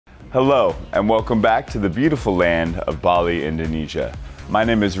Hello, and welcome back to the beautiful land of Bali, Indonesia. My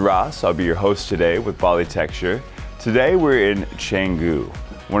name is Ross. I'll be your host today with Balitecture. Today we're in Canggu,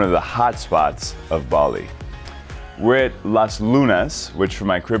 one of the hot spots of Bali. We're at Las Lunas, which for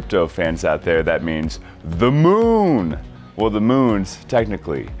my crypto fans out there, that means the moon. Well, the moons,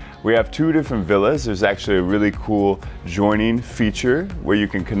 technically. We have two different villas. There's actually a really cool joining feature where you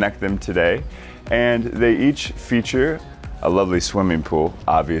can connect them today. And they each feature a lovely swimming pool,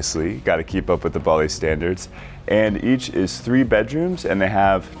 obviously. Got to keep up with the Bali standards. And each is 3 bedrooms and they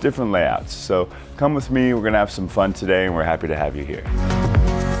have different layouts. So come with me, we're gonna have some fun today and we're happy to have you here.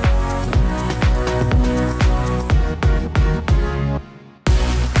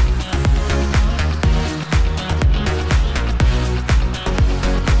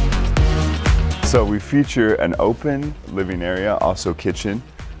 So we feature an open living area, also kitchen.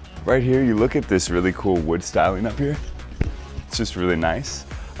 Right here, you look at this really cool wood styling up here. It's just really nice.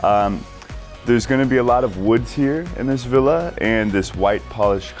 There's gonna be a lot of woods here in this villa and this white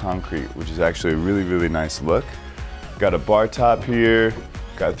polished concrete, which is actually a really, really nice look. Got a bar top here,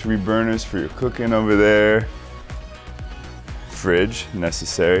 got 3 burners for your cooking over there. Fridge,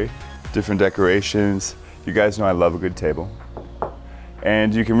 necessary. Different decorations. You guys know I love a good table.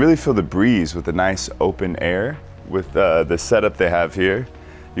 And you can really feel the breeze with the nice open air with the setup they have here.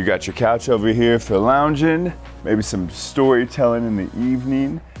 You got your couch over here for lounging, maybe some storytelling in the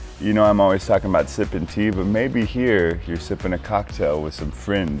evening. You know I'm always talking about sipping tea, but maybe here you're sipping a cocktail with some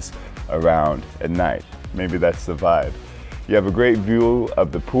friends around at night. Maybe that's the vibe. You have a great view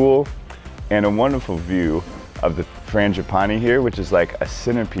of the pool and a wonderful view of the frangipani here, which is like a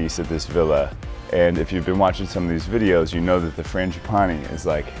centerpiece of this villa. And if you've been watching some of these videos, you know that the frangipani is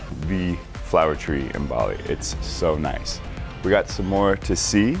like the flower tree in Bali. It's so nice. We got some more to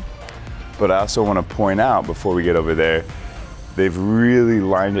see, but I also want to point out before we get over there, they've really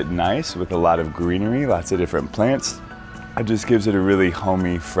lined it nice with a lot of greenery, lots of different plants. It just gives it a really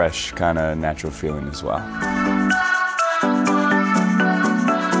homey, fresh, kind of natural feeling as well.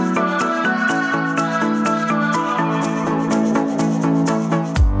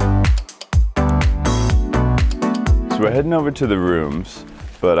 So we're heading over to the rooms.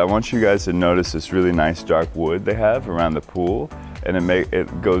 But I want you guys to notice this really nice dark wood they have around the pool, and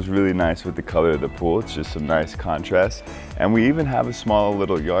it goes really nice with the color of the pool. It's just some nice contrast. And we even have a small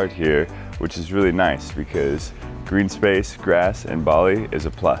little yard here, which is really nice because green space, grass in Bali is a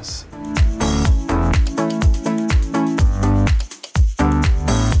plus.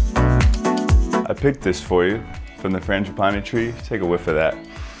 I picked this for you from the frangipani tree. Take a whiff of that.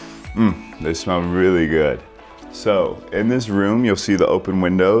 They smell really good. So in this room, you'll see the open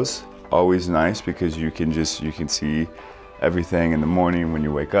windows, always nice because you can see everything in the morning when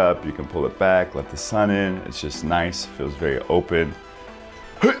you wake up. You can pull it back, let the sun in. It's just nice, feels very open.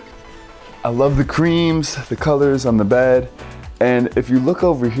 I love the creams, the colors on the bed. And if you look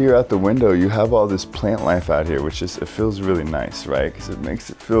over here out the window, you have all this plant life out here, which it feels really nice, right? Because it makes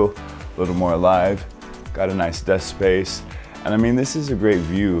it feel a little more alive. Got a nice desk space. And I mean, this is a great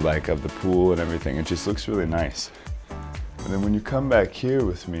view like of the pool and everything. It just looks really nice. And then when you come back here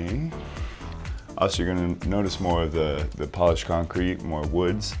with me, also you're gonna notice more of the polished concrete, more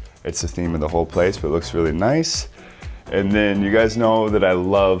woods. It's the theme of the whole place, but it looks really nice. And then you guys know that I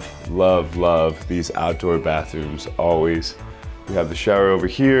love, love, love these outdoor bathrooms, always. We have the shower over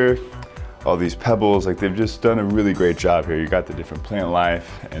here, all these pebbles, like they've just done a really great job here. You got the different plant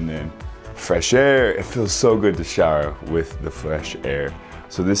life and then fresh air. It feels so good to shower with the fresh air.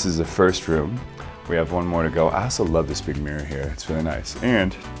 So this is the first room. We have one more to go. I also love this big mirror here. It's really nice.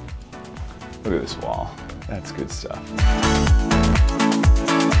 And look at this wall. That's good stuff.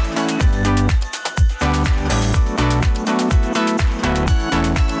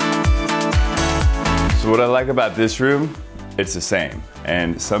 So what I like about this room, it's the same.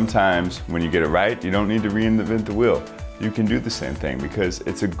 And sometimes when you get it right, you don't need to reinvent the wheel. You can do the same thing because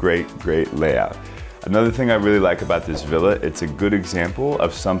it's a great, great layout. Another thing I really like about this villa, it's a good example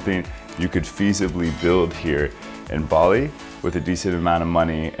of something you could feasibly build here in Bali with a decent amount of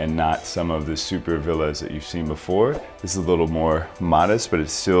money and not some of the super villas that you've seen before. This is a little more modest, but it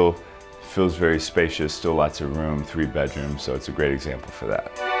still feels very spacious, still lots of room, 3 bedrooms, so it's a great example for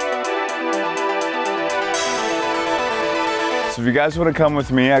that. So if you guys want to come with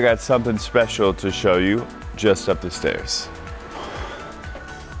me, I got something special to show you just up the stairs.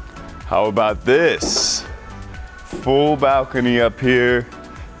 How about this? Full balcony up here.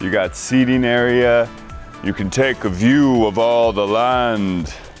 You got seating area. You can take a view of all the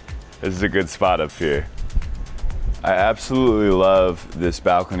land. This is a good spot up here. I absolutely love this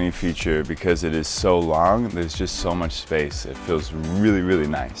balcony feature because it is so long. There's just so much space. It feels really, really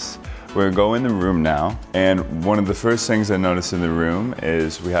nice. We're gonna go in the room now, and one of the first things I noticed in the room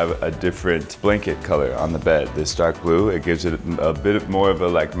is we have a different blanket color on the bed. This dark blue, it gives it a bit more of a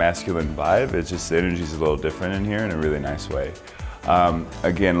like masculine vibe. It's just the energy's a little different in here in a really nice way.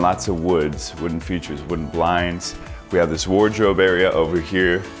 Again, lots of wooden features, wooden blinds. We have this wardrobe area over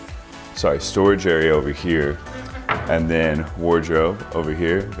here. Sorry, storage area over here. And then wardrobe over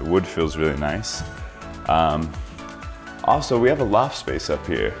here. The wood feels really nice. Also, we have a loft space up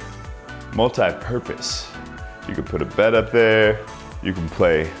here. Multi-purpose. You can put a bed up there. You can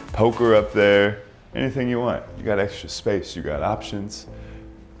play poker up there. Anything you want. You got extra space. You got options.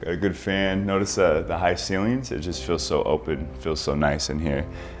 Got a good fan. Notice the high ceilings. It just feels so open. Feels so nice in here.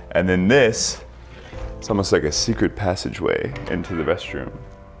 And then this, it's almost like a secret passageway into the restroom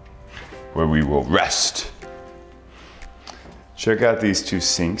where we will rest. Check out these two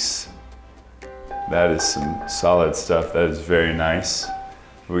sinks. That is some solid stuff. That is very nice.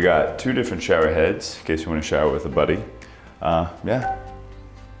 We got two different shower heads in case you want to shower with a buddy. Yeah,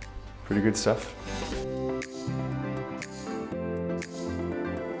 pretty good stuff.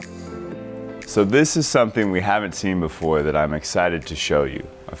 So this is something we haven't seen before that I'm excited to show you.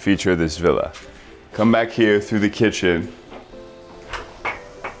 A feature of this villa. Come back here through the kitchen.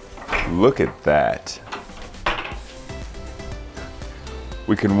 Look at that.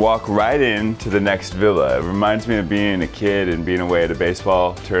 We can walk right into the next villa. It reminds me of being a kid and being away at a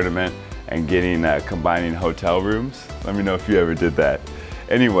baseball tournament and getting combining hotel rooms. Let me know if you ever did that.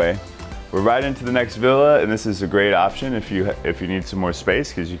 Anyway, we're right into the next villa, and this is a great option if you need some more space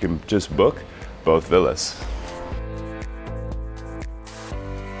because you can just book both villas.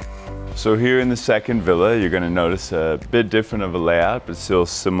 So here in the second villa, you're gonna notice a bit different of a layout, but still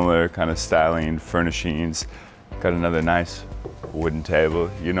similar kind of styling, furnishings. Got another nice wooden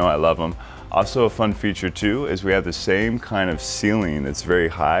table. You know I love them. Also a fun feature too is we have the same kind of ceiling that's very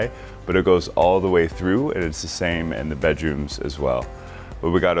high, but it goes all the way through, and it's the same in the bedrooms as well. But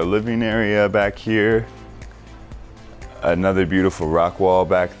we got a living area back here. Another beautiful rock wall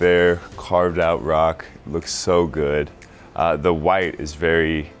back there, carved out rock. Looks so good. The white is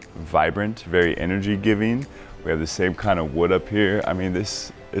very vibrant, very energy giving. We have the same kind of wood up here. I mean,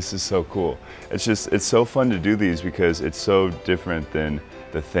 this is so cool. It's so fun to do these because it's so different than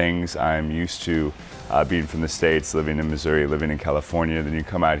the things I'm used to being from the States, living in Missouri, living in California. Then you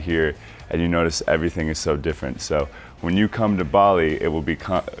come out here and you notice everything is so different. So when you come to Bali, it will be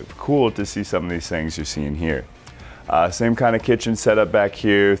cool to see some of these things you're seeing here. Same kind of kitchen setup back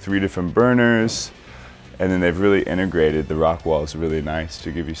here, 3 different burners. And then they've really integrated the rock walls really nice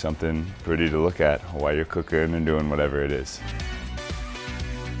to give you something pretty to look at while you're cooking and doing whatever it is.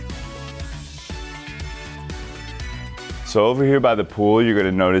 So over here by the pool, you're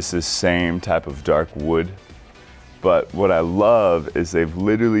gonna notice this same type of dark wood. But what I love is they've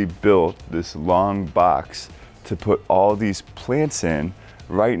literally built this long box to put all these plants in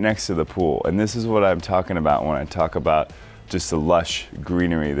right next to the pool. And this is what I'm talking about when I talk about just the lush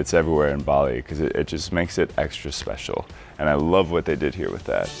greenery that's everywhere in Bali, because it just makes it extra special. And I love what they did here with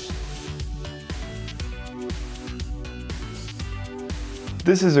that.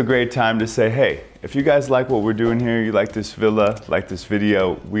 This is a great time to say, hey, if you guys like what we're doing here, you like this villa, like this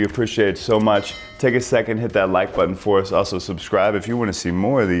video, we appreciate it so much. Take a second, hit that like button for us. Also subscribe if you want to see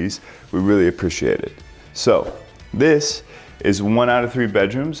more of these. We really appreciate it. So this is 1 out of 3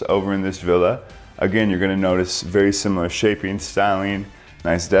 bedrooms over in this villa. Again, you're gonna notice very similar shaping, styling,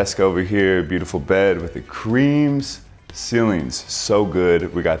 nice desk over here, beautiful bed with the creams, ceilings, so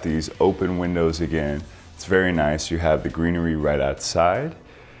good. We got these open windows again. It's very nice. You have the greenery right outside.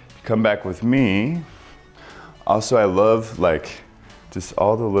 Come back with me. Also, I love like just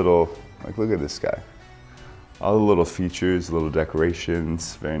all the little, like look at this guy. All the little features, little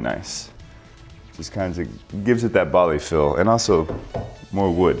decorations, very nice. Just kind of gives it that Bali feel, and also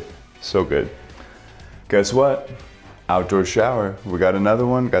more wood, so good. Guess what? Outdoor shower. We got another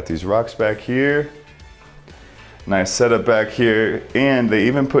one. Got these rocks back here. Nice setup back here. And they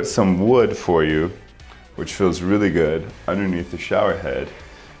even put some wood for you, which feels really good underneath the shower head.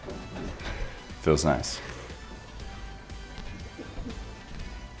 Feels nice.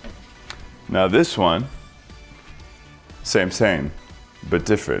 Now this one, same, but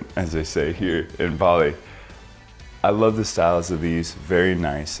different, as they say here in Bali. I love the styles of these, very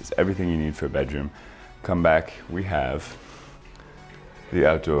nice. It's everything you need for a bedroom. Come back, we have the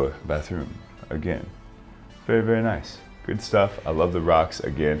outdoor bathroom again. Very, very nice. Good stuff. I love the rocks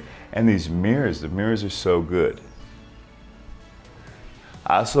again. And these mirrors, the mirrors are so good.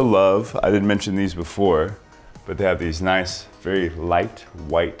 I also love, I didn't mention these before, but but they have these nice, very light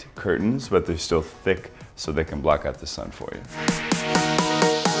white curtains, but they're still thick so they can block out the sun for you.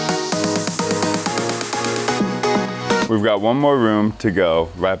 We've got one more room to go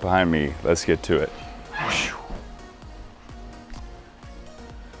right behind me. Let's get to it.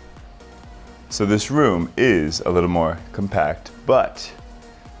 So this room is a little more compact, but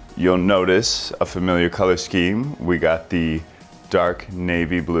you'll notice a familiar color scheme. We got the dark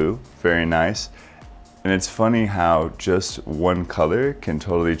navy blue, very nice. And it's funny how just one color can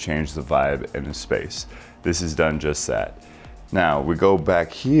totally change the vibe in a space. This has done just that. Now we go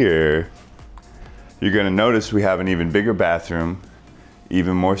back here, you're gonna notice we have an even bigger bathroom,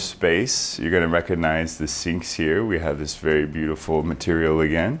 even more space. You're gonna recognize the sinks here. We have this very beautiful material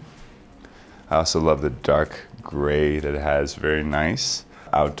again. I also love the dark gray that it has, very nice.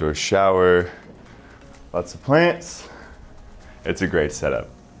 Outdoor shower, lots of plants. It's a great setup.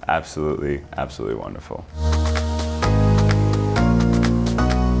 Absolutely, absolutely wonderful.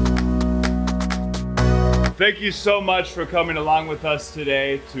 Thank you so much for coming along with us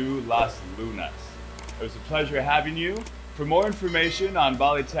today to Las Lunas. It was a pleasure having you. For more information on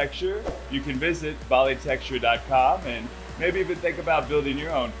Balitecture, you can visit balitecture.com and maybe even think about building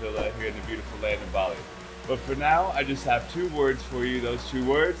your own villa here in the beautiful land of Bali. But for now, I just have two words for you. Those two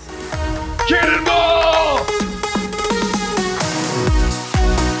words: cannonball!